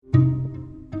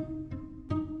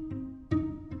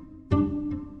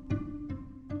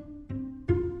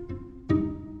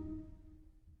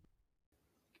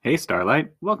Hey,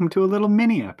 Starlight. Welcome to a little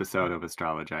mini episode of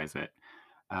Astrologize It.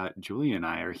 Julie and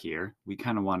I are here. We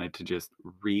kind of wanted to just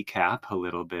recap a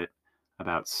little bit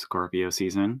about Scorpio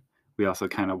season. We also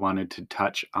kind of wanted to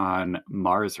touch on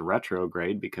Mars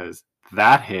retrograde because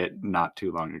that hit not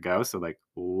too long ago. So, like,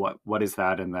 what is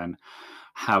that? And then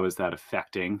how is that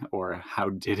affecting, or how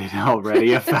did it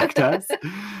already affect us?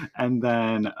 And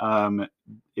then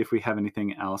if we have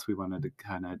anything else, we wanted to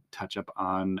kind of touch up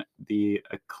on the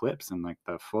eclipse and like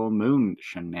the full moon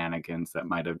shenanigans that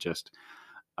might have just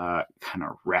kind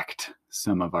of wrecked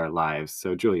some of our lives.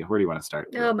 So, Julia, where do you want to start?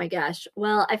 Oh my gosh.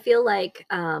 Well, I feel like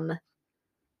the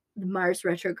Mars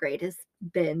retrograde has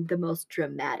been the most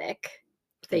dramatic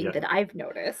thing Yeah, that I've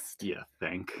noticed. you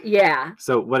think. Yeah.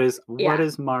 So what is Yeah.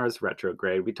 Mars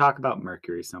retrograde? We talk about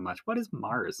Mercury so much. What is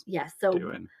Mars Yeah. So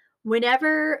doing?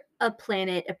 whenever a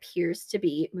planet appears to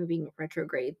be moving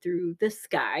retrograde through the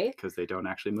sky, Because they don't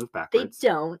actually move they backwards.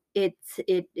 don't.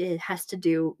 It has to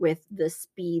do with the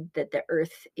speed that the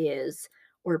Earth is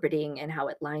orbiting and how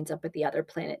it lines up with the other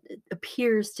planet. It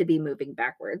appears to be moving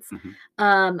backwards.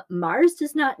 Mars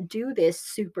does not do this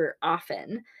super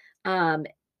often um,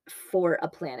 for a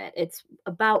planet. It's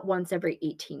about once every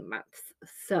 18 months.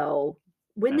 So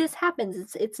when Okay. this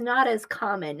happens, it's not as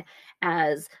common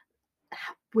as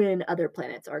when other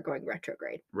planets are going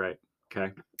retrograde. Right.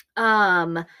 Okay.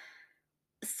 Um,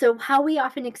 so how we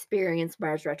often experience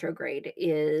Mars retrograde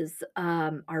is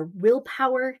our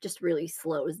willpower just really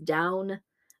slows down.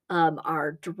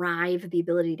 Our drive, the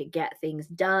ability to get things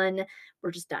done,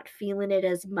 we're just not feeling it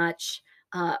as much.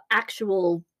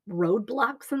 Actual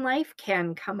roadblocks in life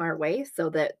can come our way so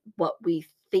that what we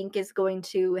think is going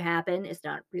to happen is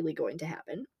not really going to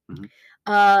happen. hmm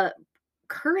Uh,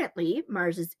 Currently,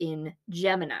 Mars is in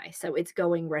Gemini, so it's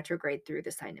going retrograde through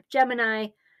the sign of Gemini.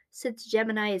 Since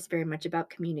Gemini is very much about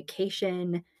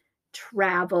communication,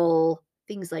 travel,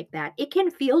 things like that, it can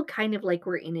feel kind of like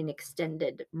we're in an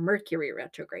extended Mercury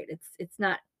retrograde. It's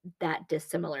not that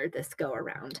dissimilar this go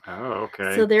around. Oh, So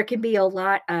okay. there can be a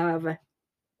lot of,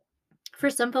 for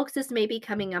some folks, this may be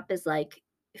coming up as like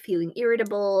feeling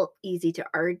irritable, easy to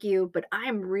argue, but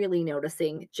I'm really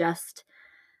noticing just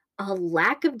a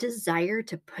lack of desire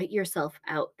to put yourself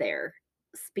out there,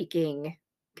 speaking,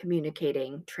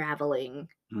 communicating, traveling.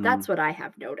 Mm, That's what I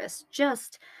have noticed.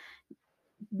 Just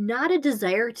not a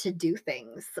desire to do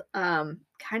things.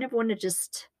 Kind of want to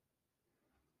just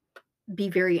be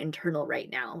very internal right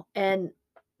now. And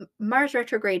Mars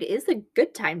retrograde is a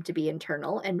good time to be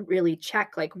internal and really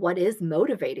check like what is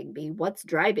motivating me, what's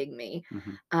driving me.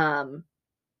 hmm Um,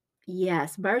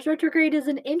 Yes, Mars retrograde is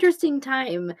an interesting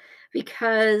time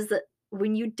because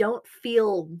when you don't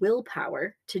feel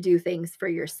willpower to do things for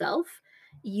yourself,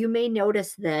 you may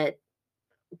notice that,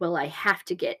 well, I have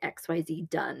to get XYZ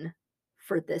done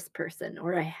for this person,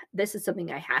 or this is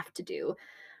something I have to do.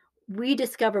 We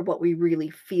discover what we really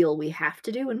feel we have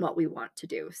to do and what we want to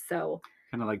do. So,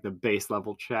 Kind of like the base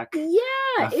level check yeah,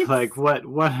 of like it's what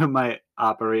do my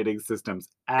operating systems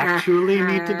actually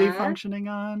need to be uh-huh, functioning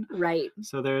on? right.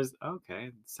 So there's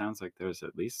okay. Sounds like there's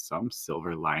at least some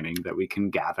silver lining that we can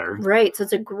gather. Right. So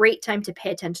it's a great time to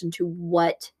pay attention to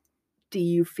what do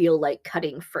you feel like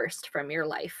cutting first from your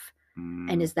life?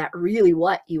 And Mm, is that really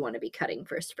what you want to be cutting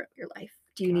first from your life?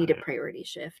 Do you need got a it. priority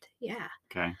shift? Yeah.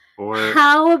 Okay. Or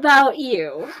How about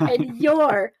you and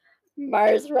your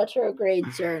Mars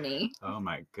retrograde journey? oh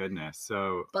my goodness.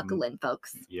 So Buckle in,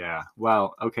 folks. yeah.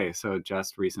 Well, okay. So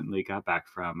just recently got back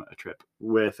from a trip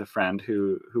with a friend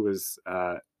who was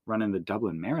running the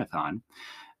Dublin Marathon,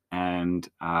 and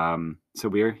so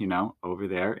we're over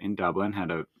there in Dublin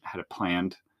had a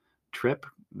planned trip.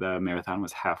 The marathon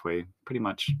was pretty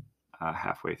much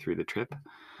halfway through the trip,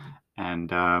 and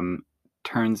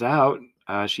turns out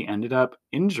she ended up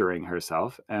injuring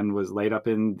herself and was laid up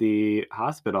in the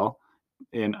hospital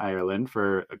in Ireland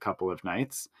for a couple of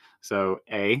nights. So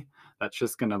that's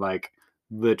just gonna like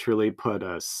literally put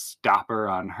a stopper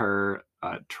on her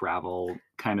travel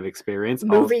kind of experience.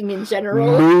 Also, Moving in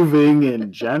general. moving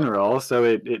in general. So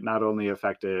it not only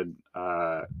affected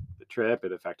the trip,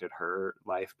 it affected her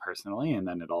life personally, and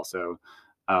then it also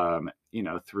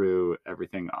threw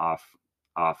everything off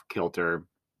kilter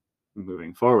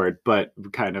moving forward. But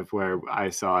kind of where I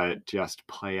saw it just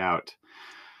play out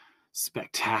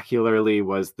spectacularly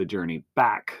was the journey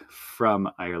back from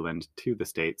Ireland to the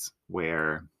States,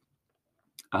 where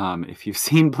if you've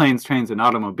seen planes, trains, and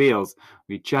automobiles,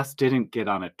 we just didn't get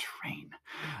on a train.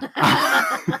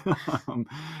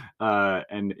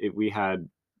 um, we had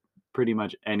pretty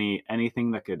much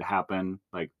anything that could happen,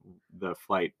 like the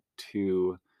flight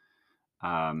to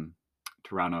um,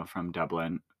 Toronto from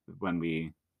Dublin when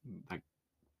we like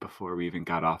before we even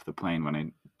got off the plane when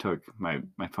I took my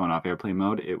phone off airplane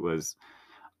mode, it was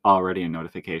already a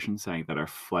notification saying that our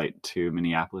flight to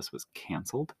Minneapolis was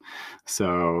canceled.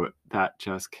 So that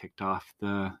just kicked off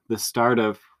the start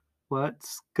of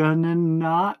what's gonna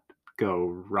not go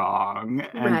wrong.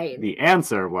 And Right, the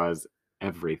answer was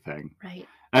everything. right.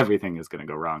 Everything is gonna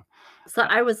go wrong. So Uh,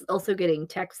 I was also getting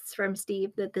texts from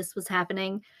Steve that this was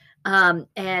happening,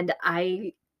 and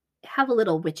I have a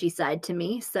little witchy side to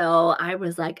me, so I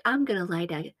was like, "I'm gonna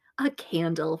light a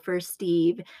candle for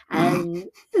Steve and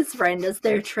his friend as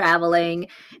they're traveling,"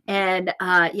 and,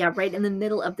 yeah, right in the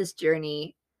middle of this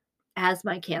journey, as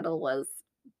my candle was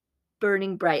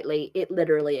burning brightly, it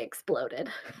literally exploded.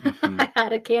 mhm. I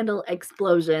had a candle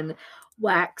explosion,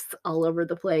 wax all over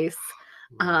the place.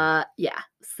 Ooh. Yeah,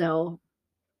 so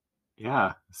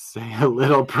Yeah, say a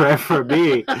little prayer for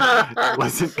me.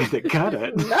 Wasn't gonna cut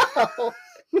it. No.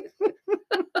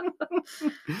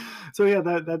 So yeah,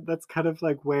 that's kind of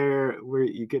like where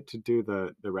you get to do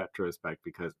the retrospect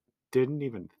because didn't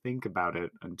even think about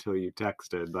it until you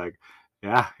texted like,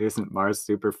 yeah, isn't Mars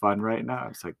super fun right now?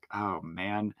 It's like, oh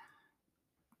man,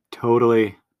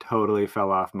 totally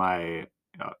fell off my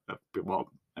well,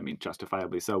 I mean,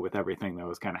 justifiably so with everything that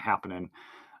was kind of happening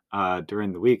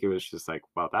during the week. It was just like,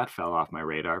 well, that fell off my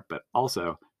radar, but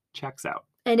also checks out.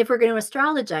 And if we're gonna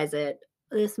astrologize it,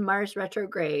 this Mars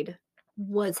retrograde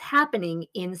was happening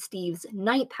in Steve's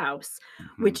ninth house,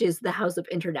 Mhm. which is the house of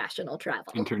international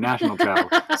travel. International travel.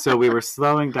 So we were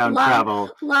slowing down Long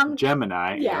travel. long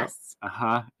Gemini, yep. yes.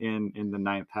 Uh-huh. In the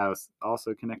ninth house,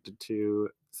 also connected to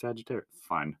Sagittarius.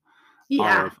 Fun.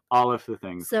 Yeah. All of the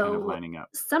things kind of So, lining up.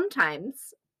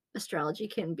 sometimes astrology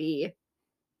can be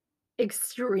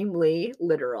extremely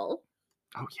literal.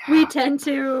 Oh We yeah. tend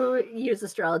to use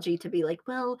astrology to be like,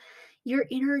 well, your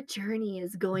inner journey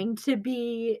is going to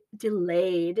be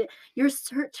delayed. Your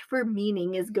search for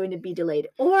meaning is going to be delayed,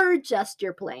 or just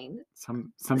your plane several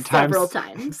Sometimes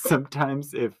times.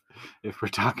 sometimes if we're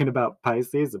talking about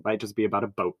Pisces, it might just be about a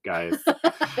boat, guys.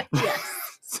 Yes.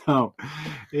 So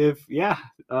if yeah,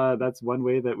 that's one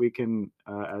way that we can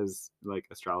as like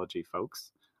astrology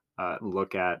folks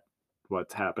look at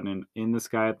what's happening in the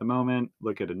sky at the moment,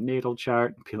 look at a natal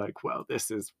chart and be like, well, this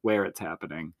is where it's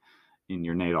happening in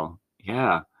your natal.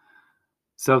 Yeah.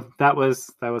 So that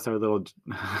was our little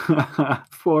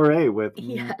foray with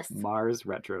Yes. Mars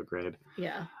retrograde.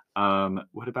 Yeah.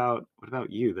 What about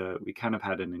you? The we kind of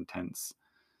had an intense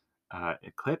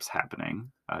eclipse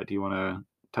happening. Do you want to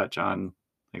touch on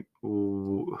like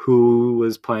who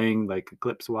was playing like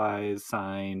eclipse wise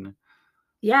sign?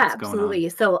 Yeah, What's going on? absolutely.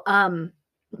 So,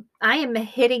 I am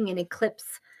hitting an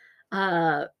eclipse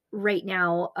right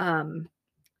now.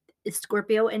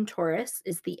 Scorpio and Taurus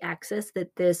is the axis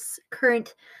that this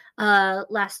current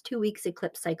last 2 weeks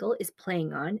eclipse cycle is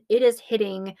playing on. It is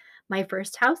hitting my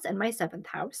first house and my seventh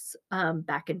house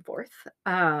back and forth.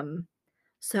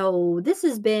 So this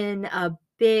has been a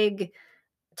big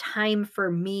time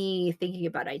for me thinking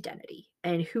about identity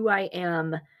and who I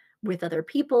am with other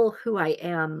people, who I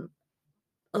am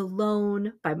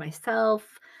alone by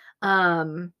myself.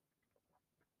 Um,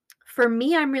 for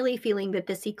me, I'm really feeling that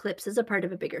this eclipse is a part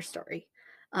of a bigger story.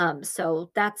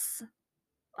 So that's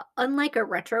unlike a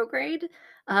retrograde,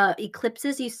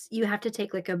 eclipses you have to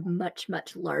take like a much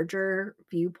larger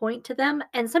viewpoint to them,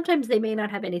 and sometimes they may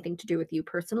not have anything to do with you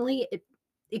personally.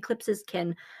 Eclipses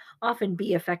can often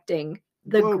be affecting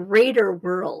the Globe. greater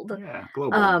world. Yeah,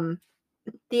 global. Um,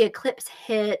 the eclipse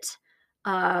hit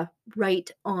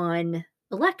right on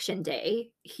election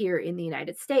day here in the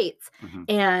United States, Hmm.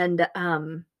 and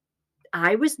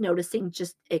I was noticing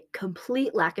just a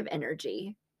complete lack of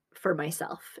energy for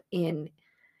myself in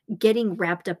getting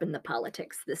wrapped up in the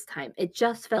politics this time. It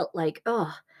just felt like,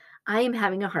 oh, I am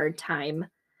having a hard time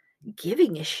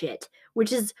giving a shit,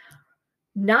 which is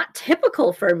not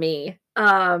typical for me.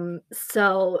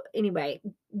 So anyway,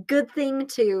 good thing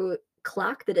to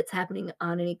clock that it's happening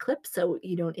on an eclipse so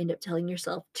you don't end up telling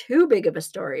yourself too big of a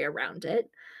story around it.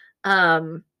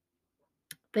 Um,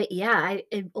 but yeah, I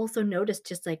also noticed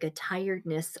just like a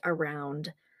tiredness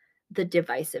around the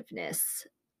divisiveness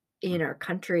in our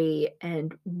country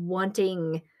and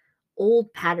wanting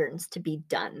old patterns to be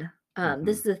done. This Hmm.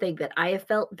 is the thing that I have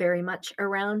felt very much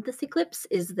around this eclipse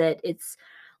is that it's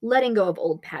letting go of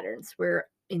old patterns where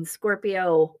in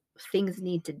Scorpio things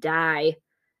need to die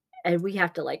and we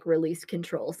have to like release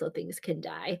control so things can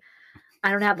die.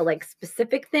 I don't have a like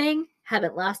specific thing,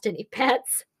 haven't lost any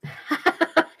pets,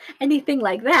 anything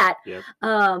like that. Yep.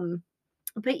 Um,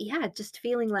 but yeah, just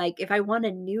feeling like if I want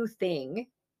a new thing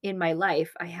in my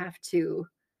life, I have to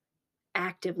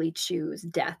actively choose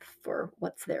death for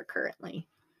what's there currently.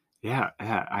 Yeah,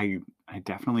 I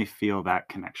definitely feel that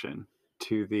connection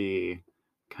to the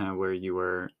kind of where you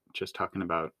were just talking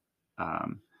about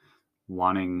um,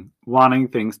 wanting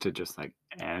things to just like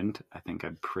end. I think I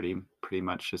pretty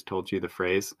much just told you the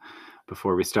phrase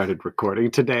before we started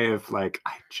recording today of like,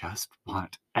 I just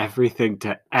want everything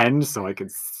to end so I can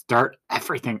start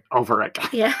everything over again.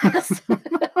 Yes.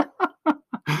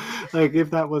 Like if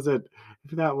that wasn't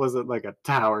like a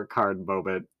tower card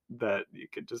moment that you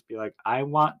could just be like, I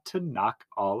want to knock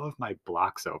all of my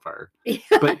blocks over,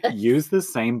 but Yes. use the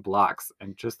same blocks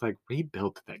and just like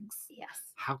rebuild things. Yes.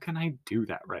 How can I do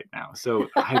that right now? So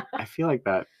I feel like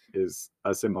that is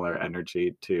a similar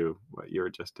energy to what you were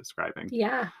just describing.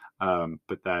 Yeah.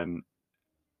 But then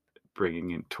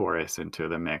bringing in Taurus into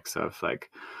the mix of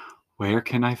like, where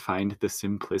can I find the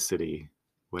simplicity?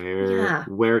 Yeah.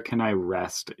 Where can I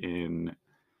rest in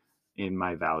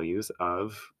my values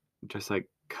of just like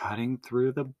cutting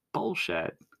through the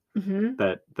bullshit Mhm.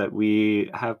 that we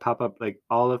have pop up, like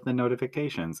all of the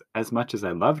notifications. As much as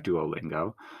I love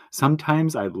Duolingo,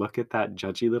 sometimes I look at that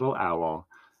judgy little owl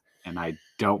and I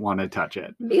don't want to touch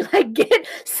it. Be like,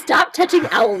 stop touching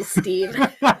owls, Steve.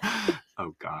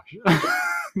 Oh gosh.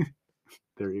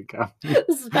 There you go.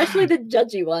 Especially the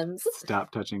judgy ones.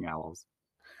 Stop touching owls.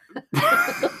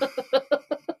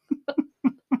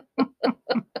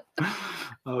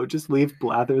 Oh, just leave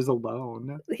Blathers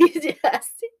alone. Yes.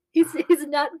 He's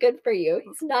not good for you.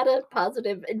 He's not a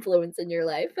positive influence in your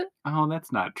life. Oh,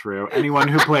 that's not true. Anyone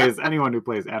who plays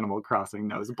Animal Crossing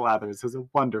knows Blathers has a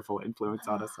wonderful influence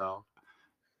on us all.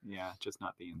 Yeah, just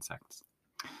not the insects.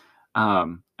 I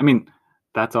mean,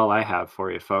 that's all I have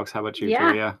for you, folks. How about you, Yeah.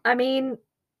 Julia? I mean,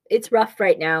 it's rough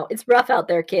right now. It's rough out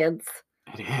there, kids.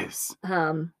 It is.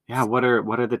 Um, Yeah, what are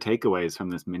the takeaways from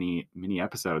this mini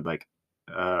episode? Like,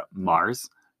 Mars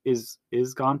is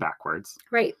gone backwards,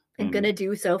 right. And and gonna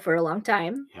do so for a long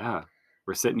time. yeah,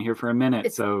 we're sitting here for a minute,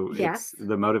 It's so it's yes.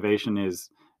 the motivation is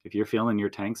if you're feeling your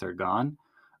tanks are gone,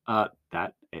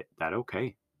 that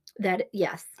okay,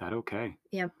 Yes. that okay.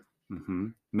 Yep.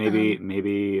 Um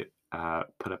Maybe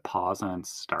put a pause on I would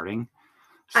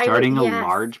starting a yes.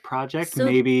 large project. So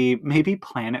Maybe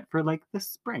plan it for like the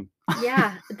spring.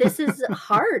 yeah, this is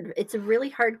hard. It's a really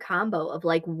hard combo of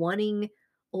like wanting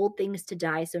old things to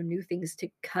die so new things to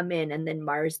come in and then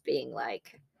Mars being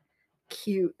like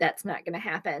cute, that's not gonna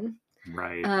happen.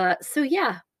 Right. So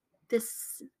yeah,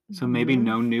 this So maybe mm,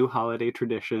 no new holiday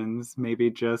traditions. Maybe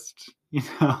just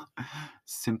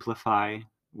simplify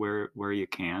where you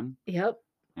can, yep.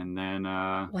 and then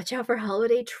Watch out for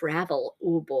holiday travel.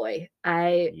 Oh boy.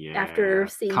 I after yeah,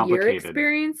 seeing your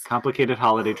experience, complicated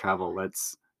holiday travel.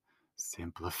 Let's keep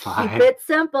simplify. it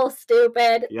simple,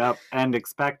 stupid. Yep, and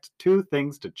expect two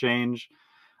things to change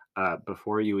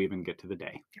before you even get to the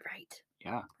day. Right.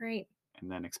 Yeah, Right.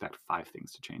 and then expect five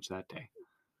things to change that day.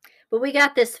 But we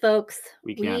got this, folks.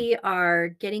 We can. We are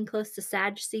getting close to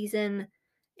Sag season,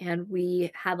 and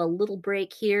we have a little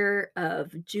break here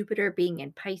of Jupiter being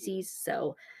in Pisces.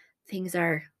 So things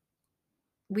are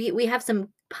we have some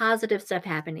positive stuff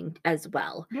happening as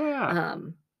well. Yeah,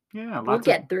 Um, yeah, we'll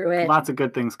get through it. lots of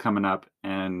good things coming up,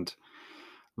 and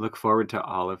look forward to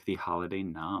all of the holiday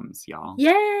noms, y'all.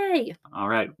 Yay! All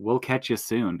right, we'll catch you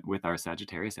soon with our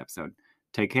Sagittarius episode.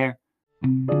 Take care.